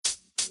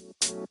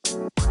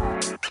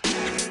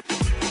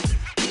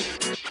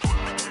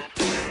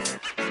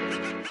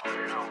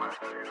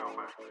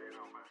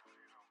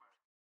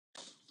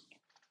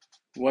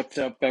What's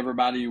up,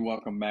 everybody?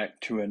 Welcome back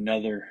to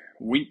another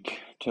week,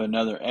 to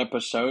another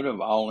episode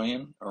of All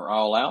In or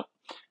All Out.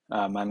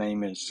 My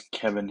name is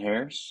Kevin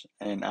Harris,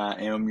 and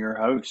I am your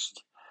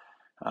host.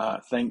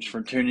 Thanks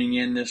for tuning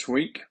in this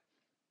week.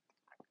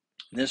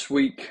 This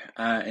week,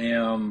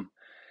 I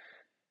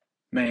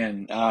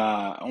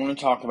want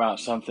to talk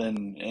about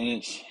something,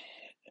 and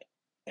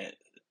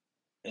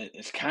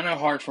it's kind of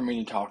hard for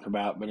me to talk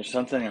about, but it's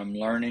something I'm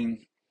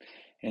learning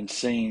and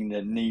seeing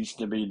that needs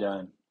to be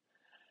done.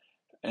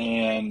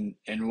 And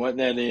what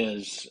that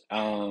is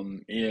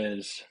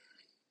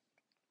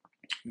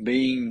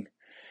being,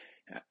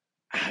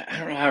 I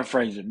don't know how to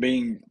phrase it,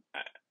 being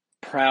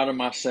proud of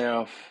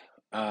myself.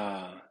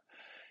 Uh,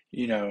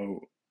 you know,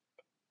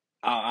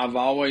 I've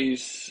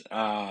always,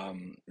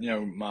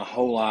 my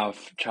whole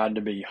life tried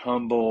to be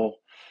humble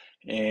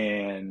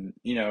and,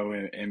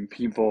 and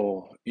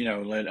people,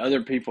 let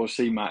other people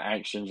see my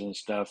actions and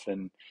stuff.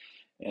 And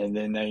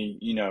then they,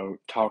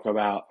 talk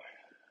about,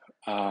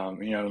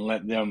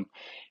 let them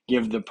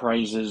give the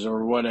praises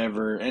or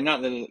whatever. And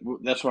not that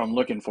that's what I'm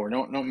looking for.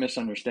 Don't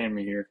misunderstand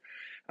me here.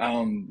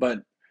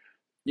 But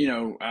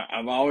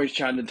I've always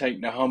tried to take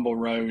the humble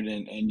road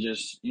and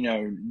just,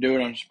 do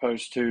what I'm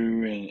supposed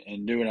to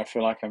and do what I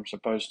feel like I'm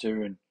supposed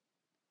to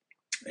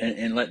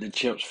and let the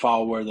chips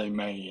fall where they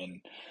may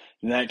and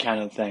that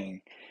kind of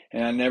thing.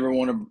 And I never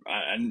want to,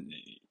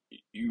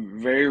 you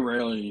very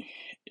rarely,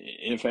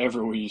 if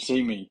ever, will you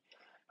see me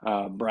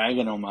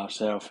bragging on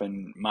myself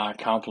and my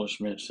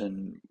accomplishments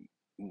and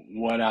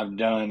what I've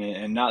done.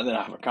 And not that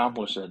I've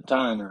accomplished a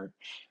ton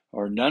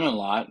or done a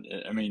lot.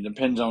 I mean, it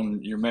depends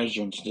on your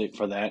measuring stick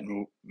for that,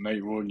 and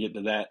maybe we'll get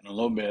to that in a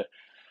little bit.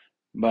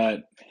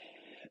 But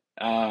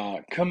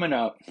coming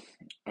up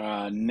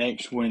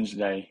next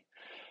Wednesday,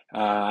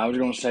 I was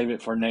going to save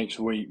it for next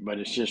week, but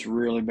it's just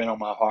really been on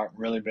my heart,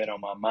 really been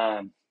on my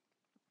mind.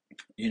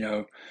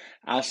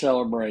 I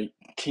celebrate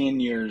 10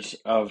 years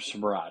of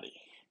sobriety,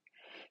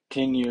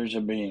 10 years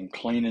of being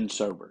clean and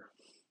sober.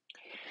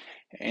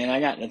 And I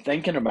got to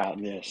thinking about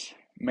this.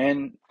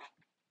 Man,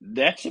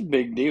 that's a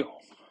big deal.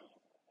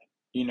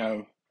 You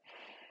know,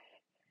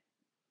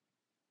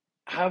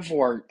 I've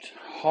worked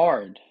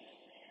hard,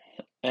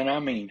 and I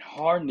mean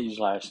hard these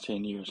last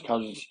 10 years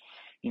because,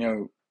 you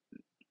know,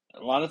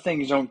 a lot of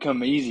things don't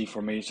come easy for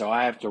me, so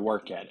I have to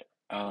work at it.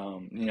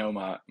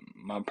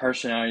 My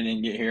personality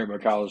didn't get here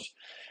because,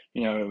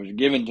 it was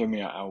given to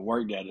me. I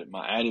worked at it.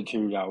 My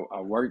attitude,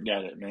 I worked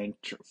at it, man.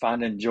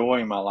 Finding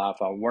joy in my life,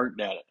 I worked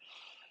at it.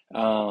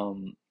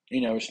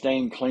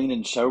 Staying clean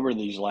and sober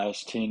these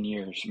last 10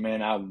 years,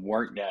 man, I've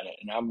worked at it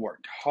and I've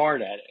worked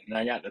hard at it. And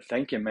I got to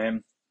thinking,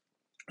 man,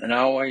 and I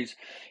always,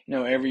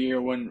 every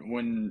year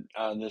when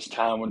this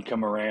time would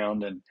come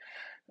around and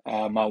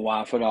my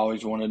wife would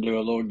always want to do a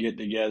little get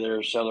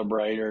together,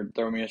 celebrate, or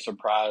throw me a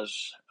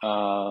surprise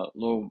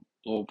little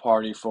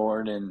party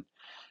for it, and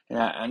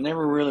I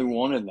never really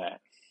wanted that.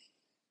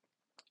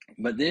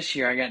 But this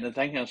year I got to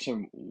thinking, I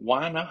said,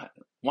 why not?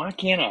 Why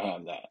can't I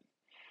have that?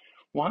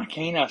 Why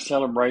can't I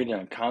celebrate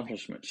an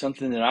accomplishment,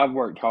 something that I've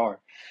worked hard?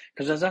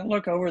 Because as I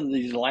look over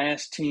these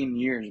last 10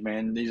 years,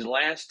 man, these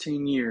last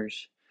 10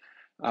 years,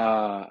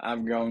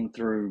 I've gone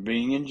through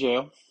being in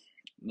jail.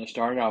 To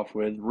start off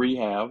with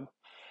rehab,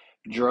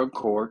 drug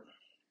court.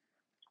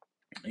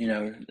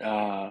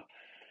 A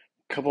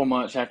couple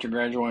months after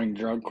graduating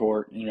drug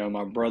court,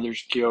 my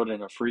brother's killed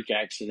in a freak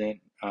accident,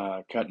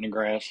 cutting the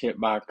grass, hit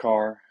by a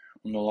car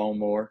on the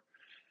lawnmower.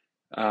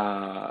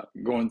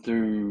 Going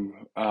through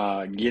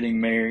getting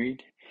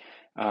married,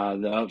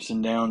 the ups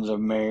and downs of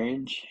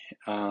marriage,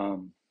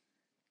 and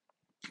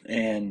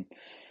and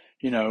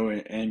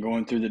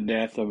going through the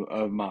death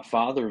of my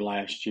father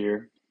last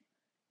year.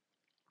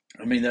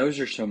 I mean, those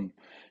are some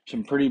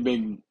pretty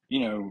big,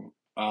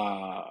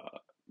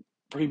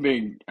 pretty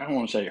big. I don't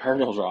want to say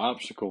hurdles or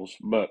obstacles,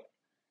 but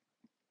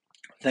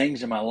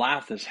things in my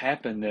life that's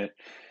happened that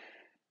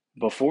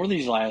before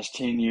these last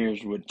 10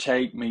 years would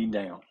take me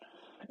down,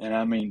 and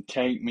I mean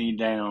take me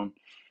down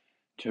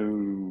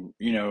to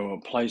a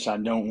place I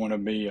don't want to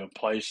be, a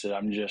place that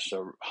I'm just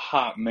a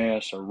hot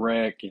mess, a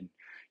wreck, and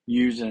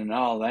using and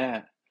all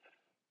that.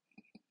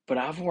 But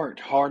I've worked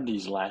hard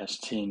these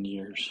last 10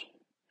 years,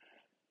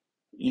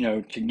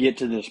 to get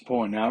to this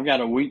point. Now I've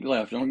got a week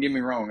left. Don't get me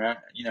wrong.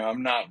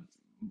 I'm not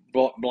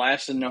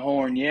blasting the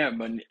horn yet,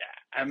 but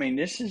I mean,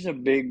 this is a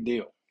big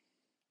deal.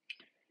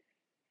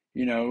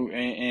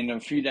 And a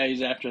few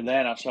days after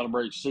that, I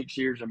celebrate 6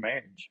 years of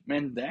marriage.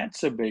 Man,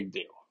 that's a big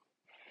deal.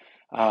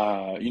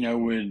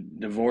 With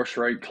divorce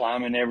rate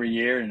climbing every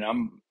year, and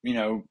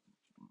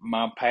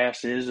my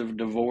past is of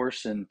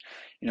divorce, and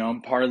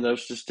I'm part of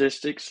those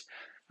statistics.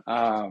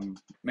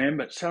 Man,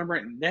 but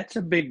celebrating, that's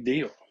a big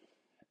deal.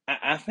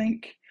 I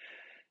think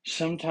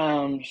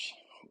sometimes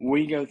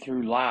we go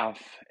through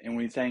life and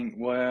we think,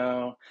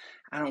 well,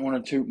 I don't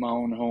want to toot my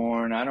own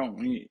horn. I don't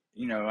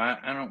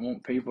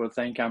want people to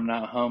think I'm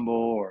not humble,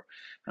 or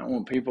I don't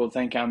want people to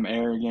think I'm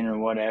arrogant or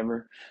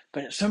whatever.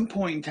 But at some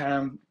point in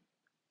time,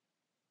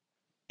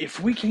 if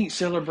we can't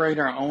celebrate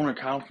our own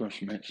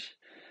accomplishments,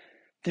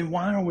 then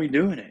why are we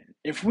doing it?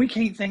 If we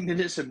can't think that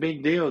it's a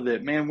big deal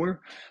that, man,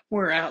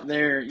 we're out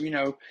there,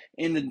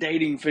 in the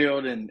dating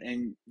field,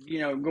 and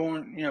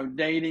going,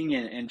 dating,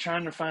 and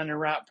trying to find the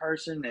right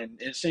person,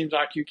 and it seems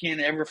like you can't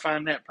ever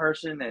find that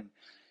person, and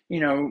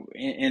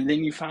and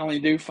then you finally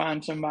do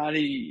find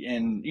somebody,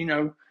 and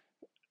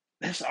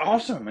that's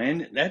awesome,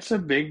 man. That's a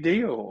big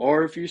deal.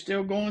 Or if you're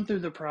still going through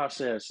the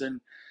process,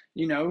 and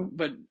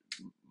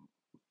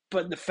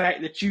but the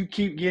fact that you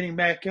keep getting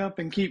back up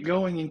and keep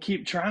going and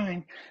keep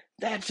trying,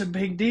 that's a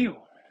big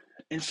deal.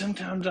 And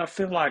sometimes I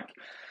feel like,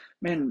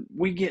 man,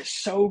 we get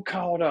so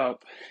caught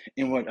up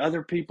in what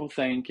other people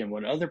think and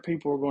what other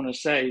people are going to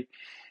say,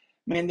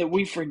 man, that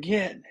we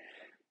forget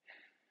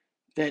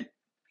that,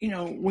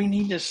 we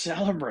need to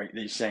celebrate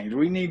these things.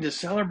 We need to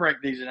celebrate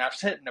these. And I've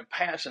said in the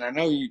past, and I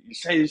know you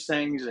say these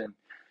things,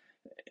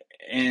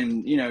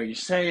 and you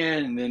say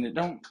it, and then it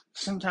don't,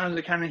 sometimes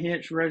it kind of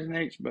hits,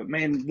 resonates, but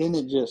man, then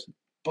it just,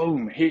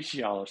 boom, hits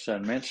you all of a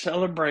sudden, man.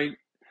 Celebrate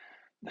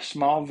the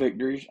small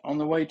victories on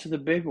the way to the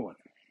big one.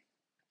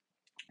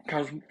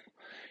 Because,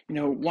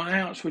 why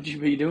else would you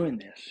be doing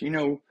this?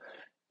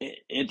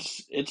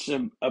 It's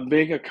a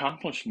big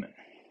accomplishment.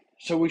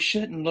 So we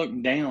shouldn't look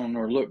down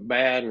or look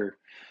bad or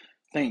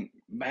think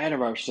bad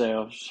of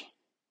ourselves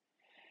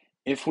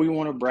if we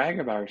want to brag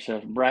about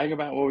ourselves, brag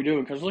about what we're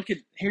doing. Because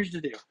here's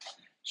the deal.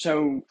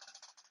 So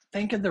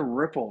think of the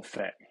ripple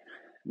effect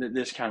that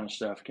this kind of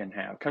stuff can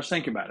have. Because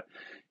think about it.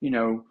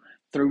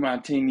 Through my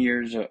 10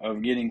 years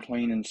of getting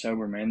clean and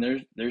sober, man,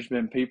 there's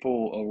been a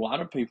lot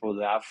of people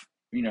that I've,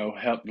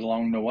 helped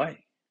along the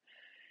way.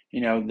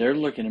 They're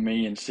looking at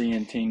me and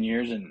seeing 10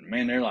 years, and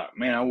man, they're like,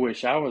 man, I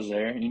wish I was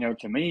there.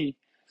 To me,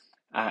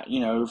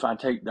 if I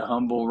take the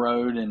humble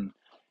road, and,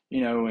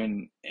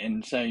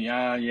 and say,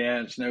 yeah,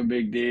 it's no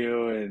big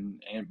deal.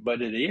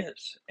 But it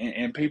is.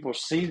 And people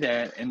see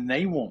that and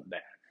they want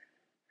that.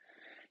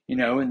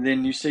 And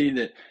then you see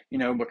that,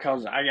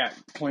 because I got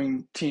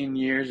clean 10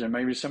 years, and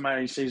maybe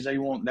somebody sees they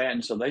want that.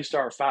 And so they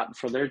start fighting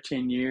for their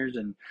 10 years,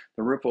 and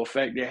the ripple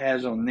effect it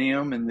has on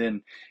them. And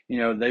then,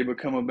 they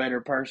become a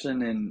better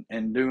person,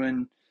 and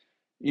doing,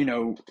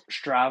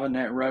 striving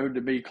that road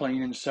to be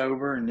clean and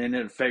sober. And then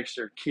it affects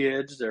their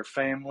kids, their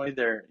family,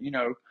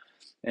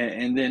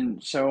 and then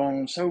so on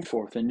and so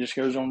forth, and just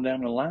goes on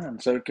down the line.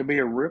 So it could be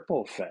a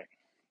ripple effect.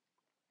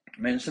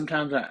 Man,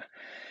 sometimes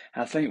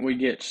I think we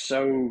get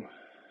so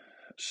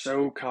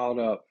caught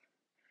up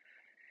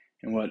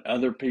in what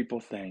other people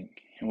think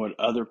and what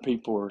other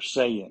people are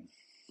saying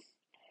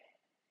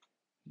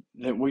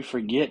that we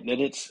forget that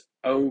it's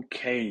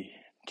okay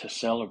to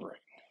celebrate.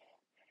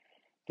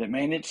 That,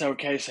 man, it's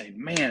okay to say,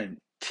 man,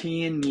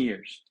 10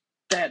 years,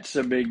 that's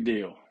a big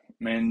deal.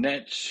 Man,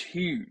 that's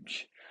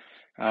huge.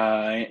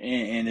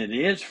 And it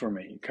is for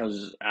me,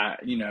 because I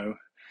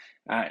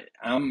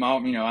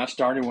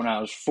started when I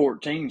was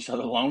 14, so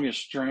the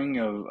longest string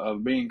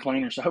of being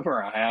clean or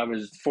sober I have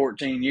is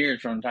 14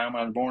 years from the time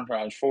I was born till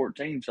I was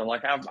 14. So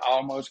like I've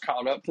almost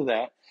caught up to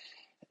that,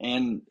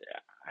 and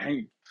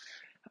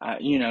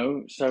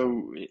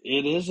so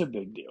it is a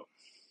big deal.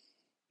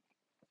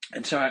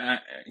 And so I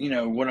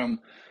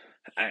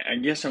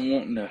guess I'm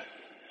wanting to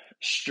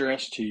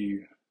stress to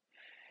you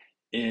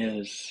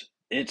is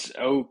it's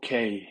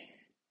okay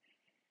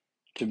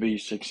to be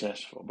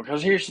successful,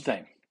 because here's the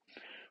thing.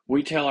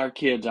 We tell our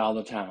kids all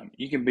the time,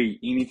 you can be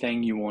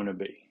anything you want to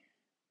be.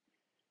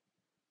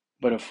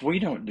 But if we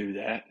don't do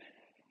that,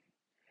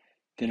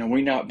 then are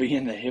we not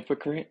being the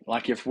hypocrite?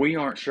 Like, if we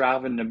aren't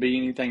striving to be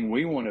anything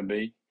we want to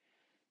be,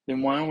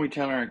 then why aren't we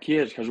telling our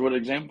kids? Because what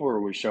example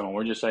are we showing?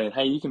 We're just saying,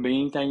 hey, you can be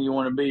anything you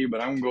want to be,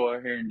 but I'm going to go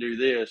out here and do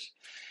this.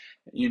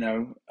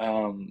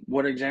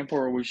 What example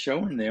are we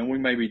showing them? We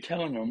may be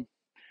telling them,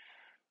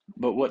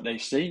 but what they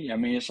see, I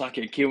mean, it's like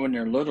a kid when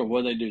they're little,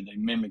 what do? They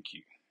mimic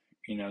you.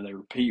 They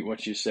repeat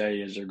what you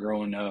say as they're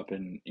growing up,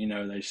 and,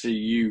 they see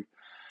you,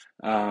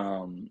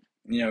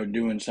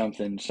 doing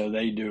something, so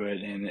they do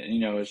it. And,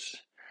 it's,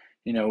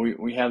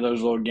 we have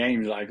those little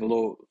games, like a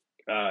little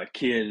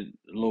kid,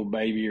 a little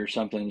baby or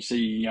something, see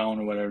you yawn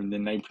or whatever, and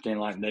then they pretend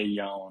like they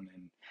yawn,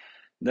 and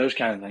those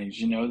kind of things,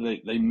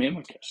 they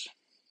mimic us.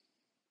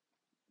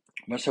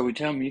 But so we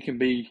tell them you can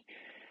be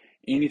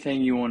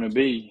anything you want to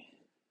be,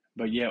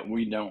 but yet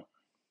we don't.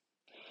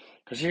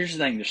 Because here's the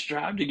thing, to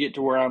strive to get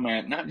to where I'm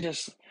at, not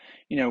just,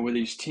 with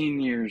these 10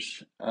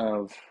 years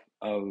of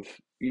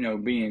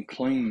being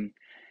clean,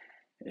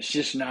 it's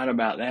just not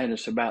about that.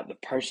 It's about the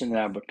person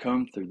that I've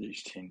become through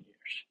these 10 years.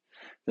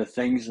 The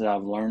things that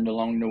I've learned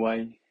along the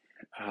way,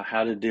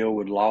 how to deal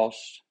with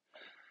loss,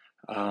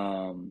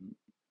 the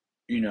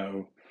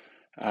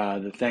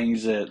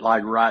things that,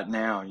 like right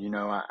now,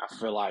 I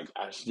feel like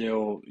I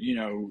still,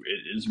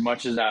 as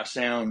much as I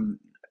sound,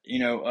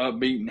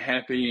 upbeat and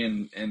happy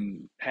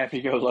and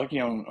happy-go-lucky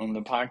on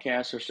the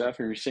podcast or stuff,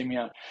 or you see me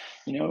out,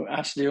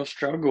 I still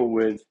struggle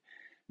with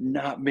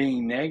not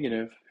being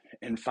negative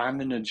and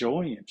finding the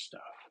joy in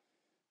stuff.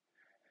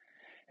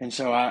 And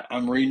so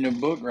I'm reading a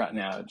book right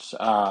now. It's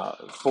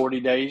 40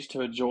 Days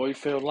to a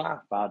Joy-Filled Life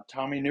by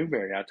Tommy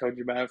Newberry. I told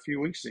you about it a few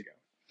weeks ago.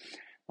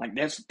 Like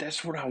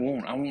that's what I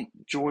want. I want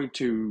joy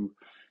to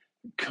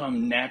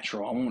come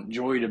natural. I want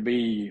joy to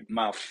be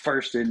my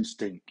first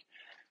instinct.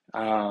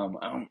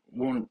 I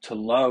want to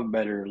love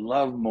better,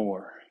 love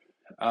more,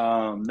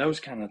 those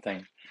kind of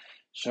things.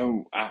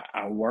 So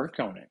I work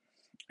on it.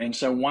 And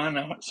so why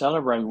not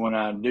celebrate when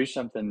I do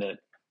something that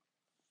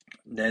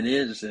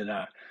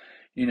I,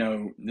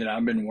 that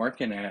I've been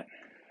working at,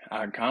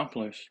 I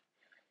accomplish.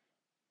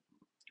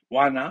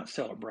 Why not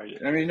celebrate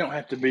it? I mean, it don't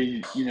have to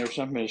be,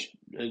 something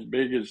as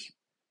big as,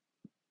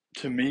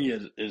 to me,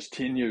 as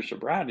 10 years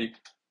sobriety,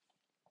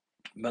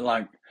 but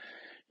like,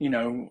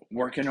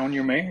 working on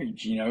your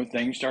marriage,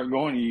 things start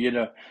going, you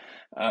get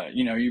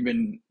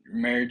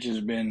marriage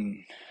has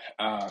been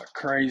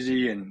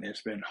crazy and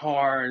it's been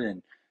hard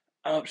and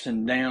ups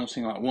and downs.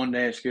 Seem like one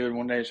day it's good,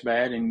 one day it's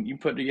bad, and you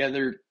put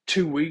together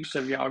 2 weeks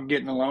of y'all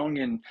getting along,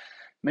 and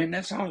man,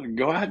 that's all.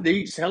 Go out to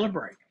eat,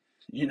 celebrate.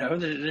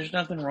 There's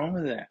nothing wrong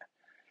with that.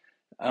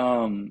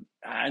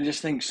 I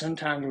just think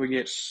sometimes we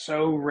get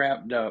so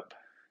wrapped up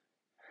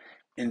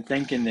in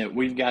thinking that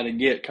we've got to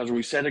get, because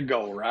we set a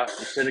goal, right?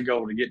 We set a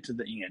goal to get to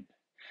the end.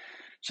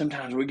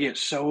 Sometimes we get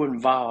so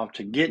involved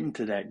to getting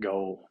to that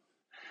goal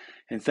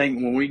and think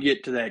when we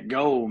get to that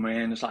goal,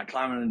 man, it's like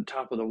climbing to the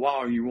top of the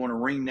wall. You want to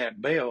ring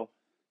that bell.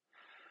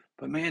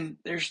 But man,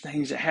 there's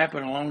things that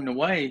happen along the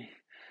way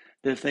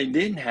that if they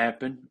didn't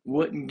happen,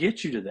 wouldn't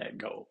get you to that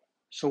goal.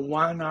 So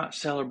why not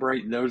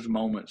celebrate those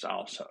moments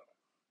also?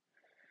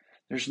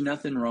 There's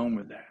nothing wrong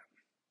with that.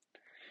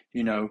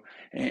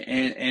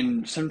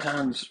 And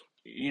sometimes,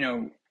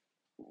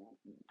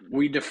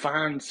 we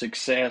define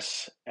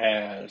success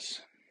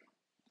as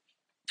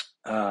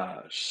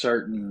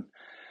certain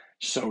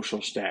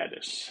social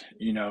status,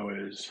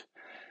 as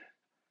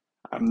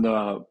I'm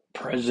the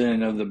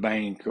president of the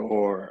bank,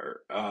 or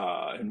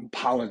in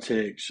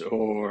politics,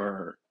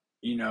 or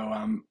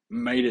I'm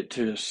made it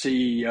to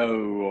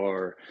CEO,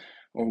 or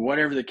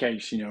whatever the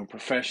case,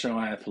 professional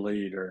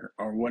athlete, or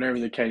whatever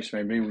the case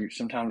may be.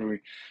 Sometimes we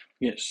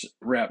get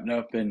wrapped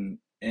up in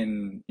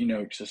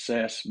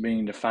success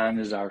being defined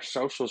as our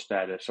social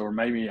status, or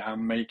maybe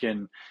I'm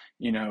making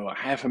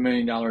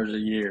 $500,000 a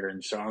year,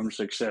 and so I'm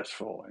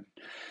successful. And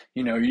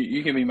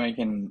you can be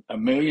making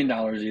 $1 million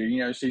a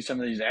year. See some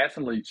of these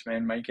athletes,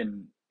 man,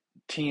 making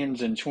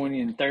tens and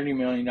 20 and $30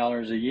 million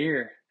a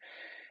year,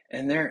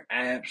 and they're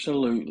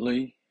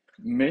absolutely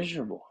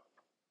miserable.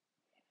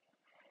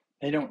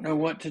 They don't know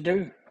what to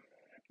do.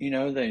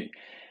 They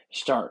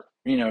start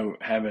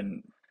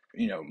having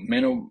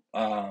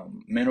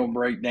mental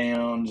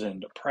breakdowns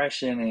and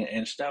depression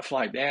and stuff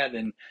like that.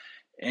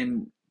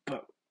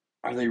 But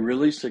are they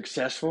really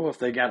successful if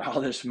they got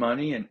all this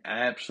money and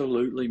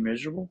absolutely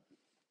miserable?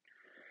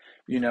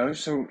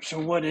 So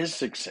what is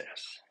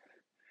success?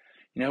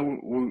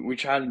 We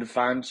try to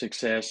define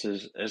success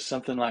as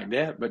something like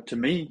that, but to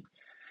me,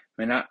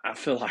 I mean, I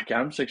feel like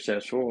I'm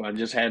successful. I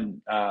just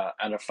had,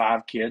 out of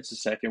 5 kids, the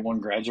second one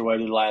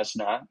graduated last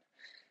night.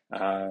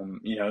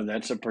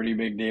 That's a pretty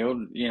big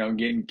deal,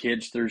 getting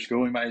kids through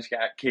school. Anybody's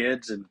got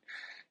kids and,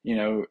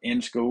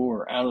 in school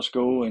or out of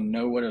school, and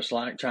know what it's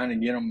like trying to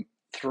get them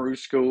through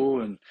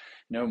school, and,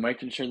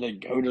 making sure they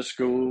go to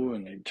school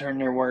and they turn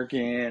their work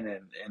in,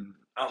 and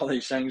all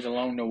these things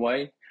along the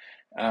way.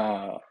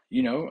 I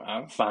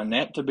find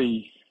that to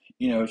be,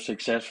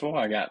 successful.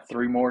 I got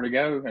 3 more to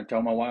go. I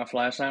told my wife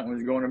last night when we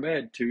was going to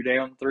bed, 2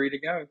 down, 3 to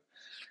go.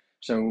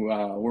 So,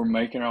 we're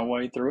making our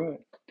way through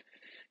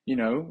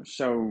it,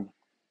 so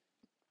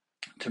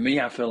to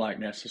me, I feel like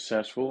that's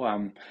successful.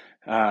 I'm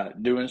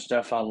doing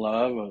stuff I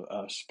love,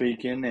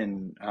 speaking,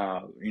 and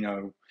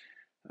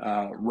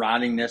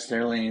writing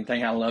necessarily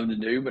anything I love to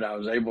do, but I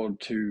was able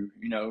to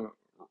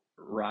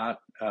write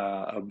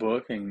a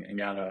book, and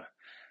got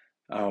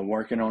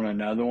working on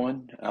another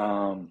one.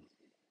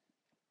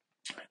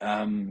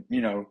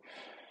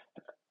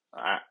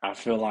 I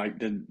feel like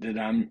that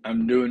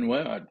I'm doing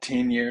well.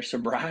 10 year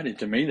sobriety,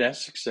 to me,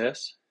 that's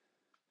success.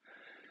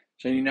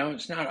 So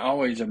it's not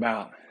always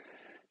about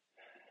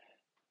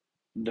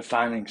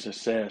defining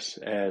success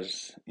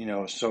as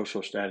a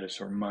social status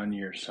or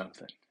money or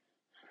something.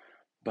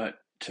 But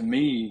to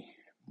me,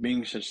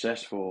 being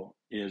successful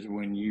is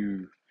when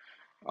you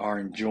are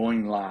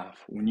enjoying life,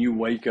 when you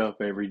wake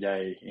up every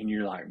day and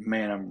you're like,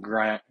 man, I'm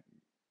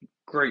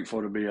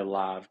grateful to be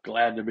alive,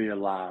 glad to be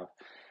alive.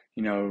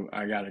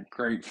 I got a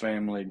great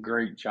family,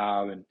 great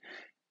job, and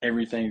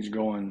everything's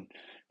going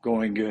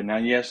good. Now,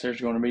 yes,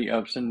 there's going to be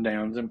ups and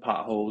downs and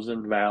potholes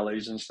and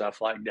valleys and stuff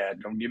like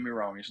that. Don't get me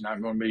wrong; it's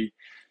not going to be,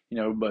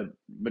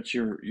 but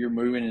you're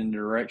moving in the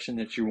direction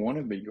that you want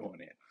to be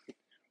going in.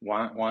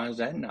 Why is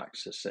that not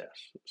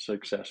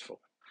successful?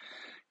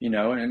 And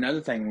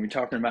another thing, when we're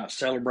talking about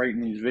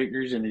celebrating these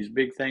victories and these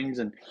big things,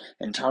 and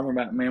talking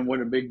about, man, what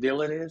a big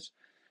deal it is,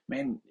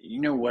 man,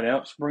 what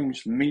else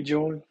brings me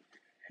joy?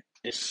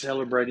 Is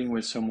celebrating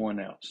with someone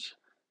else.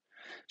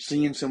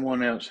 seeing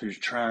someone else who's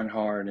trying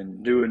hard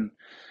and doing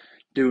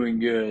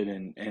good,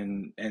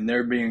 and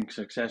they're being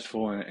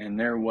successful in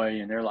their way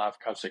in their life,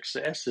 because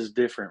success is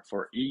different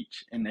for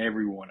each and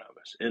every one of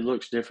us. It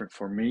looks different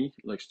for me,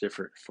 it looks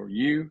different for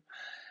you.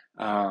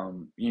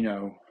 You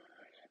know,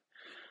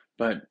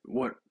 but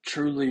what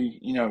truly,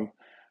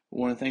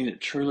 one of the things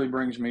that truly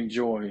brings me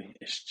joy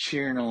is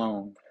cheering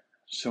along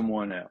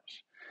someone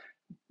else,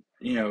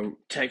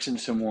 texting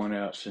someone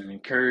else and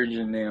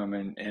encouraging them,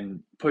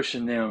 and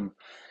pushing them,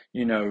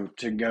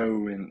 to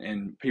go,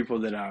 and people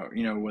that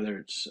whether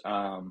it's,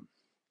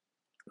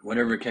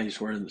 whatever case,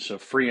 whether it's a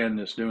friend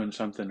that's doing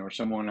something, or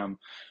someone I'm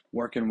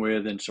working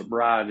with in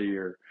sobriety,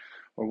 or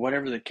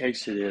whatever the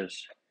case it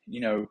is,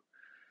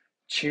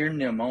 cheering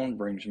them on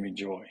brings me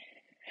joy.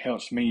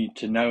 Helps me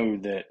to know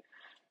that,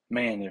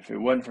 man, if it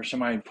wasn't for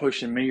somebody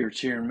pushing me or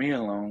cheering me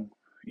along,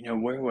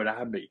 where would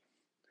I be?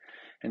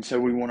 And so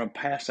we want to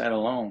pass that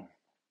along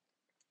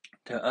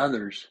to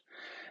others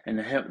and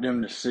to help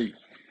them to see.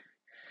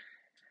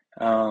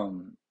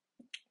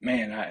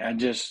 Man,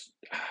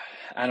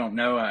 I don't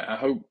know. I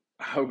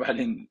hope I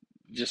didn't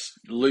just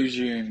lose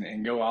you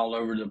and go all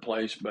over the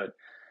place, but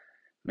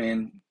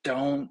man,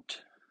 don't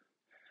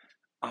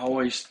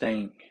always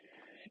think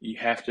you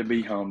have to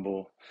be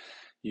humble.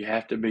 You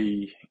have to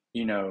be,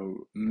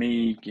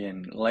 meek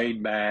and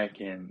laid back,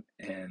 and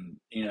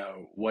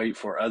wait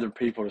for other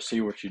people to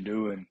see what you're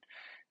doing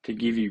to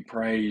give you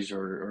praise,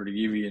 or to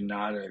give you a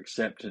nod of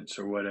acceptance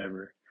or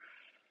whatever.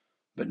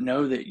 But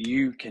know that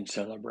you can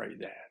celebrate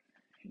that.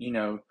 You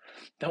know,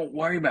 don't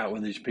worry about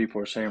what these people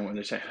are saying when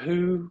they say,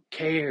 "Who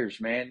cares,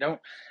 man?"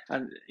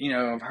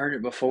 I've heard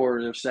it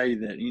before. They'll say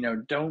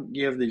that, don't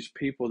give these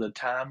people the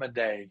time of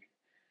day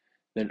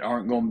that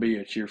aren't going to be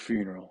at your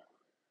funeral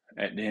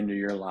at the end of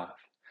your life.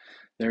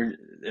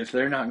 If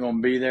they're not going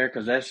to be there,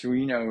 because that's,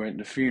 at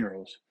the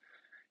funerals,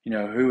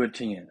 who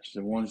attends?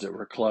 The ones that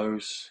were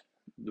close,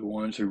 the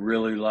ones who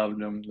really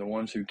loved them, the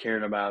ones who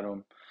cared about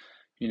them,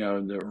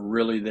 that were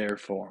really there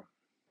for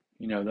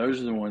them. Those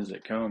are the ones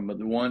that come, but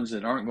the ones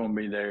that aren't going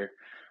to be there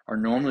are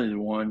normally the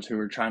ones who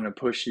are trying to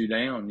push you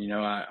down.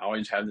 I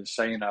always have this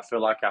saying, I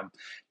feel like I'm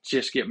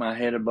just getting my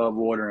head above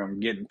water, I'm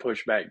getting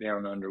pushed back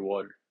down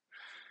underwater.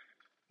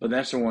 But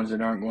that's the ones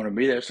that aren't going to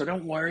be there. So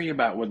don't worry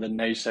about what the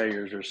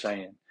naysayers are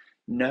saying.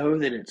 Know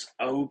that it's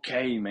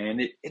okay,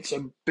 man. It's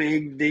a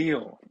big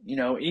deal.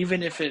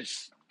 Even if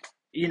it's,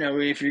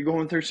 if you're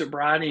going through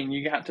sobriety and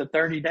you got to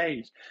 30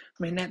 days,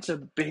 I mean, that's a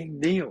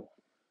big deal.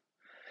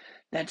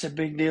 That's a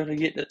big deal to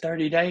get to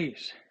 30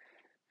 days.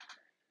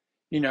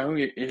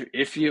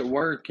 If you at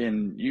work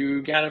and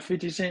you got a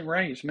 50-cent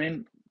raise,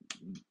 man,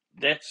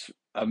 that's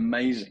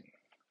amazing.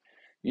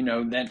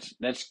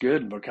 That's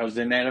good, because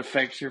then that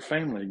affects your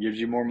family. It gives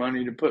you more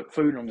money to put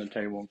food on the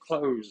table and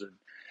clothes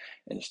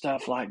and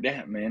stuff like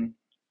that, man.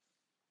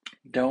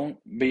 Don't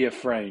be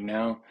afraid.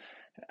 Now,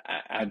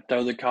 I'd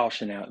throw the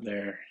caution out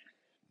there.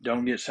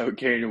 Don't get so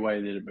carried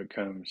away that it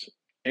becomes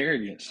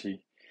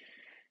arrogancy,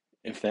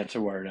 if that's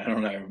a word. I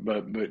don't know,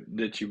 but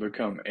that you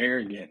become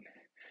arrogant,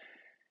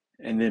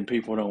 and then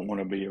people don't want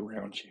to be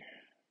around you.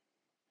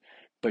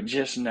 But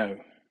just know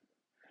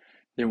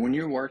that when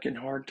you're working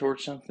hard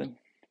towards something,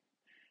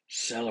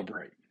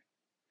 celebrate,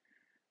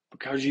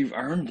 because you've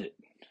earned it.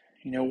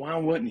 Why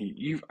wouldn't you?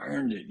 You've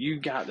earned it. You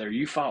got there.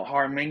 You fought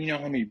hard, man. You know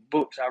how many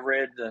books I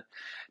read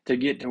to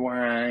get to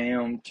where I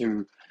am,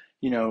 to,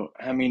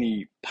 how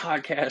many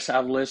podcasts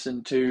I've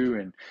listened to,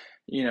 and,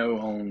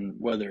 on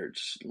whether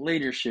it's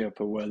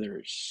leadership, or whether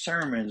it's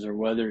sermons, or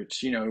whether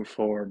it's,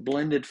 for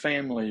blended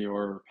family,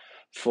 or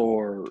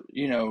for,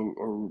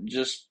 or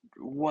just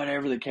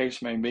whatever the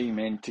case may be,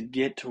 man, to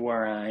get to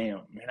where I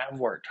am. Man, I've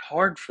worked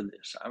hard for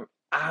this.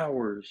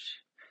 Hours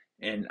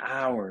and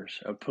hours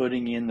of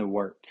putting in the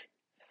work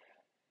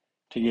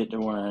to get to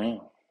where I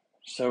am.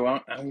 So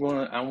I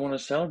want to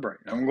celebrate.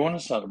 I'm going to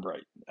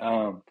celebrate.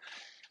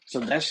 So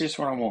that's just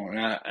what I want.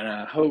 And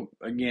I hope,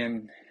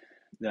 again,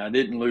 that I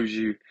didn't lose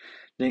you. I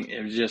think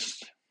it was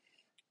just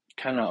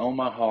kind of on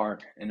my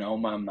heart and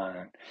on my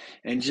mind.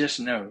 And just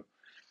know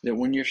that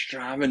when you're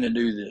striving to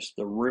do this,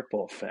 the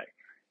ripple effect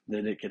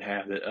that it could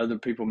have, that other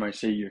people may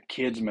see, your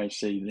kids may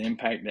see, the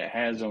impact that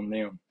has on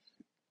them.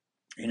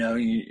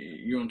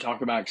 You want to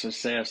talk about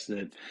success,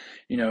 that,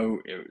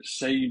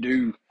 say you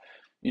do,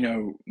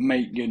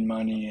 make good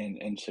money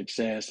and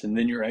success, and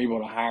then you're able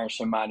to hire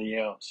somebody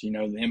else,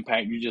 the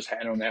impact you just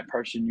had on that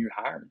person you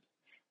hired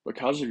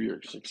because of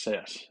your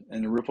success,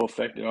 and the ripple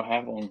effect it'll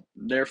have on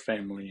their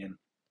family. And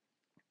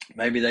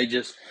maybe they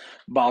just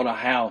bought a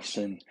house,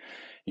 and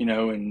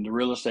the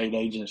real estate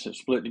agents that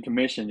split the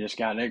commission just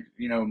got,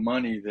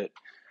 money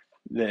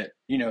that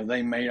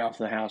they made off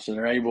the house, and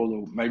they're able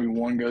to, maybe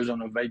one goes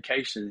on a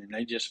vacation and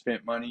they just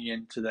spent money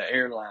into the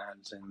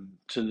airlines and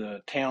to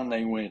the town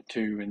they went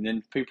to, and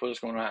then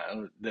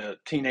the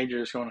teenager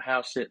that's going to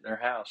house sit in their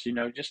house,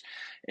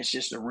 it's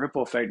just a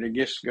ripple effect that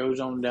just goes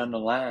on down the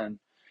line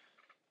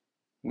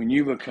when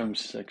you become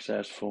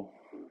successful.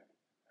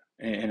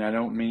 And I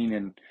don't mean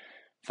in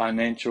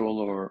financial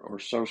or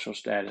social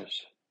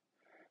status,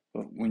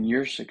 but when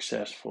you're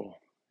successful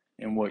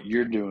in what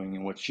you're doing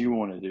and what you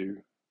want to do,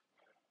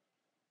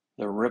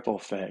 the ripple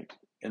effect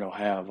it'll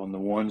have on the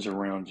ones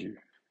around you,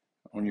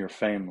 on your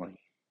family,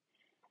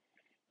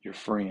 your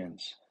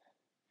friends.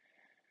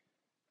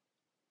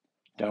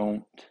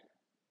 Don't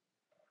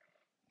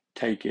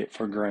take it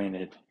for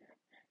granted,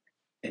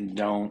 and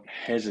don't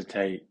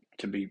hesitate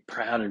to be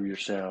proud of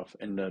yourself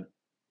and to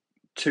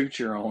toot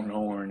your own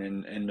horn,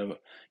 and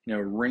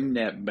to ring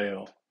that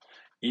bell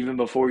even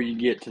before you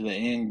get to the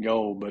end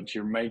goal. But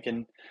you're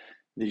making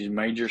these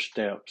major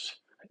steps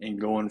in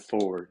going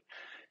forward,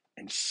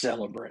 and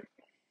celebrate.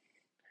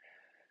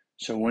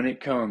 So when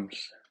it comes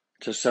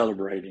to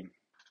celebrating,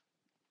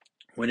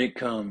 when it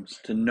comes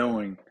to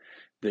knowing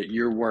that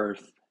you're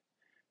worth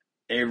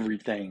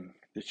everything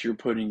that you're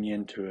putting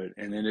into it,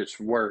 and that it's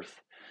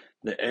worth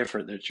the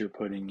effort that you're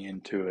putting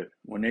into it,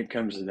 when it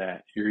comes to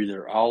that, you're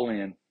either all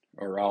in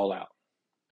or all out.